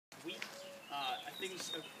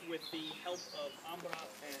things with the help of Ambra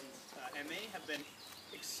and MA have been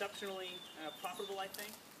exceptionally profitable, I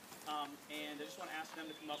think. And I just want to ask them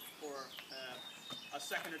to come up for a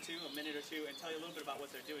second or two, a minute or two, and tell you a little bit about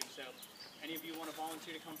what they're doing. So, any of you want to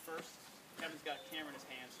volunteer to come first? Kevin's got a camera in his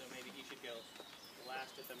hand, so maybe he should go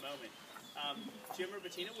last at the moment. Jim or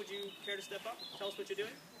Bettina, would you care to step up? Tell us what you're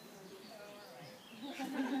doing.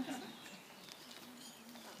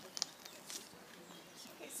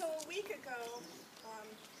 Okay, so a week ago,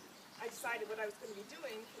 I decided what I was going to be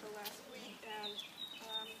doing for the last week, and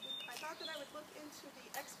I thought that I would look into the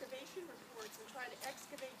excavation reports and try to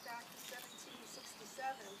excavate back to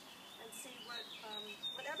 1767 and see what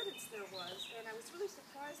evidence there was. And I was really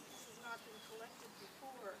surprised that this has not been collected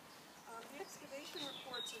before. The excavation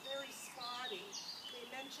reports are very spotty. They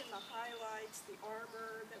mention the highlights, the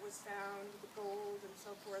armor that was found, the gold, and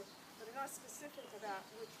so forth, but they're not specific about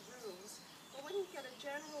which rooms. But when you get a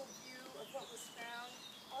general view of what was found,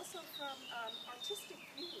 also from artistic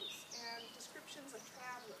views and descriptions of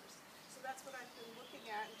travelers. So that's what I've been looking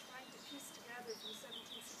at and trying to piece together from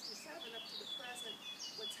 1767 up to the present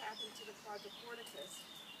what's happened to the Quadriporticus.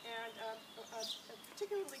 And a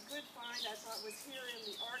particularly good find I thought was here in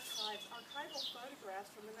the archives, archival photographs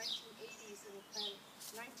from the 1980s and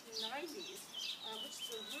 1990s, which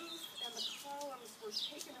the roof and the columns were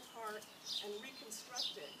taken apart and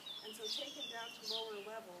reconstructed, and so taken down to lower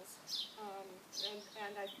levels,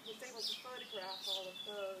 and I was able to photograph all of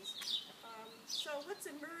those. So what's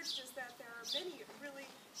emerged is that there are many really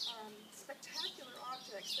spectacular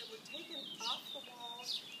objects that were taken off the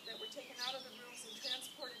walls, that were taken out of the rooms and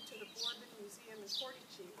transported to the Bourbon Museum in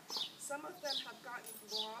Portici. Some of them have gotten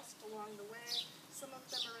lost along the way. Some of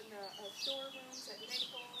them are in the storerooms at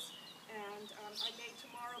Naples, and I may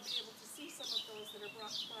tomorrow be able to see some of those that are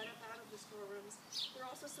brought up out of the storerooms. There are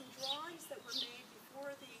also some drawings that were made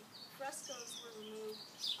before the frescoes were removed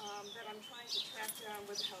that I'm trying to track down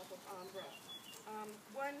with the help of Ambra.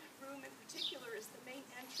 One room in particular is the main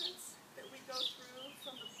entrance that we go through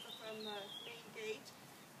from the main gate.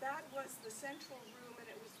 That was the central room, and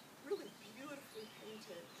it was really beautifully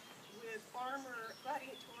painted with armor,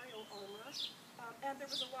 gladiatorial armor, and there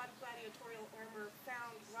was a lot of gladiatorial armor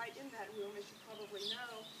found right in that room, as you probably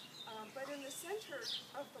know. But in the center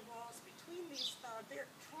of the walls, between these very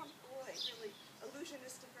trompe-l'oeil, really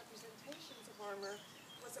illusionistic representations of armor,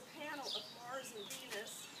 was a panel of Mars and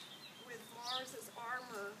Venus, with Mars's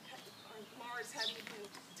armor, Mars having been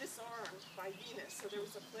disarmed by Venus. So there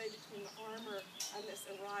was a play between the armor and this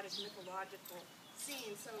erotic mythological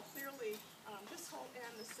scene. So clearly this whole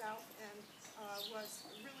end, the south end, was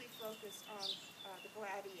really focused on the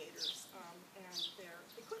gladiators and their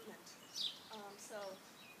equipment. So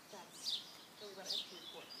that's really what I have to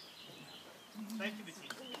report. Thank you,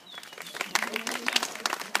 Bettina.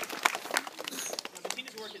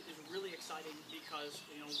 Bettina's work is really exciting because,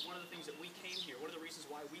 one of the things that we came here, one of the reasons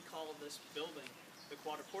why we call this building the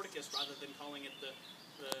Quadriporticus rather than calling it the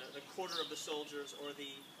quarter of the soldiers or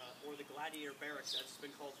the gladiator barracks, as it's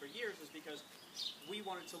been called for years, is because we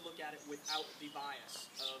wanted to look at it without the bias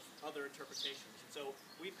of other interpretations. And so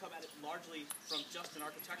we've come at it largely from just an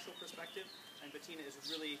architectural perspective, and Bettina is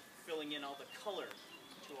really filling in all the color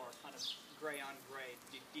to our kind of gray-on-gray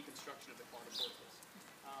deconstruction of the Quadriporticus.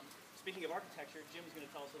 Speaking of architecture, Jim's going to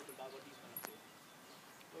tell us a little bit about what he's been up to.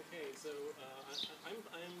 Okay, so I'm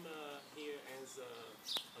here as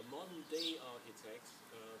a modern-day architect,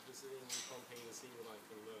 visiting Pompeii to see what I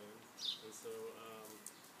can learn. And so,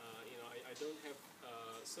 I don't have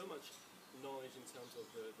so much knowledge in terms of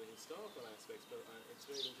the historical aspects, but it's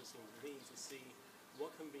very interesting to me to see what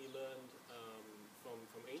can be learned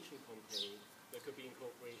from ancient Pompeii that could be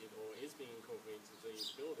incorporated or is being incorporated into these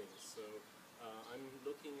buildings. So I'm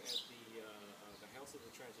looking at the House of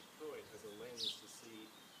the Tragic Poet as a lens to see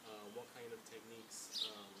what kind of techniques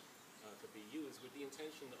could be used with the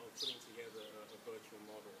intention of putting together a virtual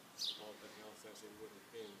model of the house as it would have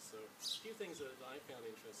been. So a few things that I found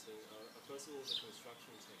interesting are, first of all, the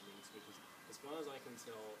construction techniques, which is, as far as I can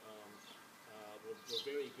tell, were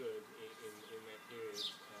very good in that period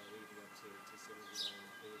leading up to 79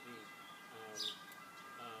 AD.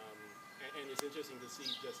 And it's interesting to see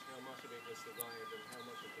just how much of it has survived and how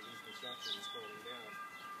much of the reconstruction is falling down.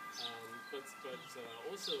 But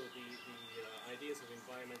also the ideas of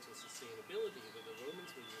environmental sustainability that the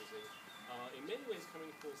Romans were using are in many ways coming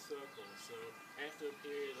full circle. So after a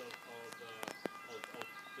period of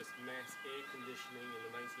just mass air conditioning in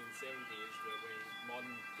the 1970s, when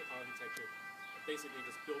modern architecture basically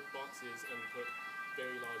just built boxes and put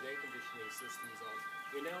very large air conditioning systems on,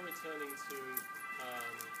 we're now returning to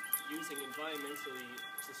using environmentally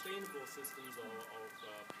sustainable systems of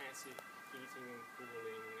passive heat heating and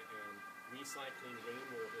cooling and recycling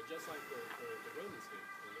rainwater, just like the Romans did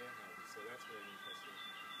in their houses. So that's very interesting.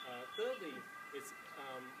 Thirdly, it's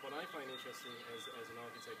what I find interesting as an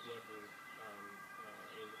architect working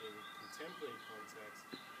in contemporary context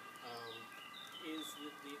is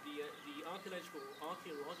the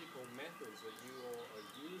archaeological methods that you all are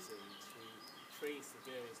using to trace the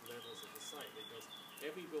various levels of the site, because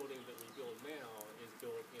every building that we build now is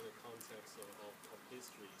built in a context of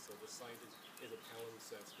history. So the site is a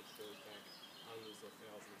palimpsest which goes back hundreds of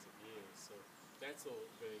thousands of years. So that's all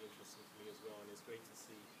very interesting to me as well, and it's great to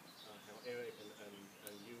see how Eric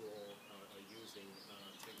and you all are using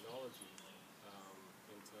technology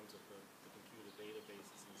in terms of the computer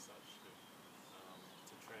databases and such to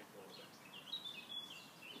track all of that.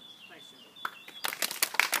 Thanks, Jim.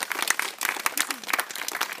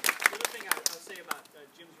 The other thing I'll say about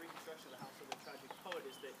Jim's reconstruction of the House of the Tragic Poet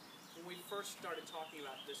is that when we first started talking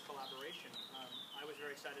about this collaboration, I was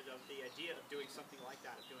very excited of the idea of doing something like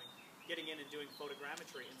that, of getting in and doing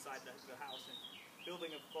photogrammetry inside the house and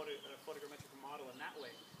building a photogrammetric model in that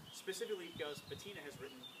way, specifically because Bettina has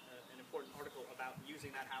written an important article about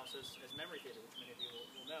using that house as memory theater, which many of you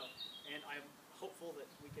will know, and I'm hopeful that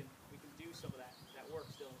we can do some of that work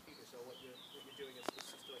still in the future. So what you're doing is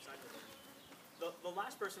still exciting. The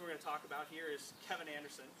last person we're going to talk about here is Kevin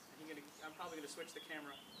Anderson. I'm probably going to switch the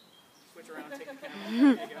camera, switch around, take the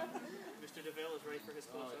camera. There you go. Mr. DeVille is ready for his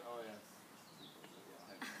close-up. Oh yes.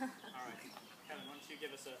 All right, Kevin, why don't you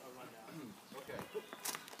give us a rundown? Okay.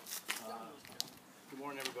 Good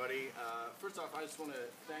morning, everybody. First off, I just want to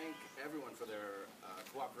thank everyone for their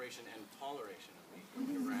cooperation and toleration of me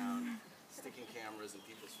coming around, sticking cameras in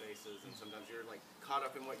people's faces, and sometimes you're like caught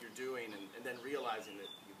up in what you're doing and then realizing that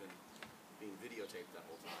you've been being videotaped that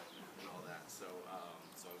whole time and all that. So,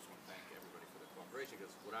 so I just want to thank everybody for their cooperation,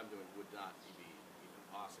 because what I'm doing would not be even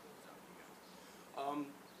possible without you guys.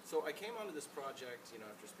 So I came onto this project,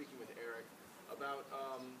 after speaking with Eric about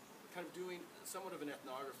kind of doing somewhat of an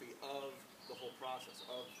ethnography of the whole process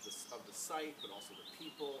of the site, but also the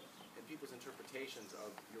people and people's interpretations of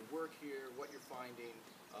your work here, what you're finding,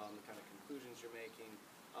 the kind of conclusions you're making,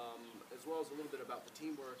 as well as a little bit about the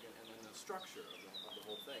teamwork and then the structure of the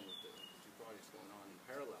whole thing with the two projects going on in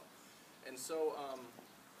parallel. And so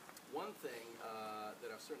one thing that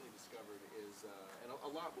I've certainly discovered is, and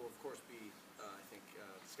a lot will of course be, I think,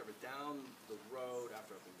 discovered down the road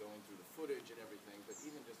after I've been going through the footage and everything, but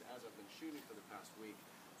even just as I've been shooting for the past week,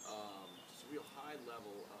 just a real high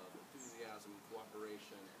level of enthusiasm,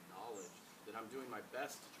 cooperation, and knowledge that I'm doing my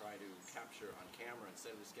best to try to capture on camera,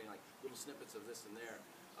 instead of just getting like little snippets of this and there,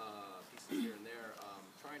 pieces here and there,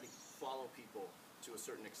 trying to follow people to a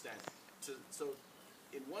certain extent. So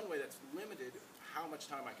in one way that's limited how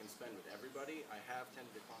much time I can spend with everybody. I have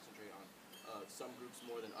tended to concentrate on some groups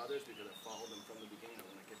more than others because I've followed them from the beginning. I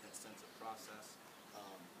want to get that sense of process.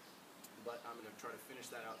 But I'm going to try to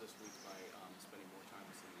finish that out this week by spending more time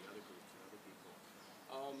with some of the other groups and other people.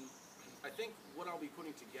 I think what I'll be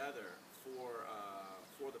putting together for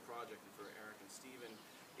the project and for Eric and Stephen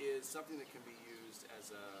is something that can be used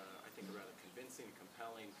as I think a rather convincing,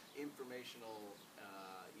 compelling, informational,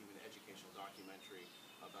 even educational documentary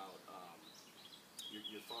about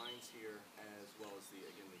your finds here, as well as the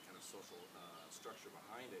kind of social structure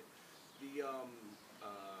behind it.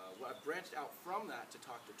 Well, I've branched out from that to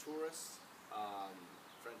talk to tourists.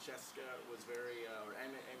 Francesca was very, or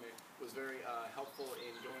Amy was very helpful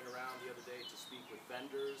in going around the other day to speak with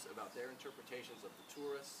vendors about their interpretations of the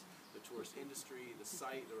tourist industry, the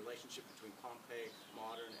site, the relationship between Pompeii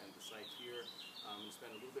modern and the site here. I'm going to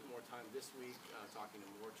spend a little bit more time this week talking to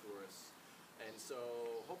more tourists. And so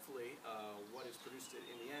hopefully what is produced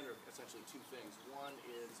in the end are essentially two things. One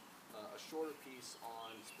is a shorter piece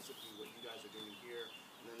on specifically what you guys are doing here,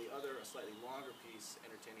 and then the other, a slightly longer piece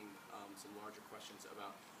entertaining some larger questions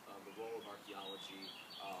about the role of archaeology,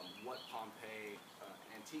 what Pompeii,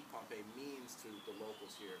 antique Pompeii means to the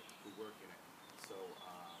locals here who work in it. So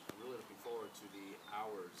I'm really looking forward to the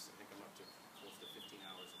hours. I think I'm up to close to 15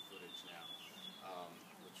 hours of footage now,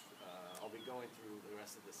 which I'll be going through the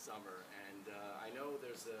rest of this summer. And I know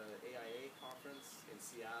there's a AIA conference in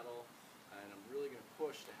Seattle, and I'm really going to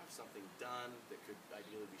push to have something done that could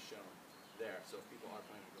ideally be shown there. So if people are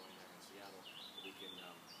planning on going there in Seattle, we can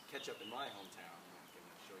catch up in my hometown, and I can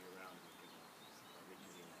show you around, and we can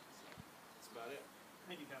reconvene that. So that's about it.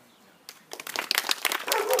 Thank you, Kevin.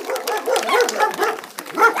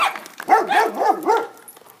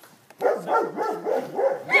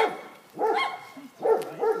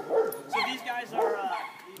 So these guys are,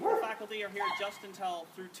 the faculty are here just just until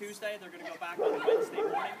through Tuesday. They're going to go back on Wednesday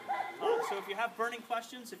morning. So if you have burning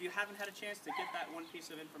questions, if you haven't had a chance to get that one piece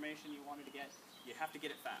of information you wanted to get, you have to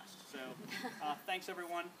get it fast. So thanks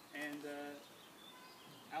everyone, and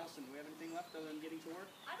Allison, do we have anything left other than getting to work?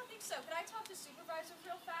 I don't think so. Can I talk to supervisors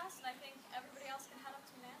real fast? And I think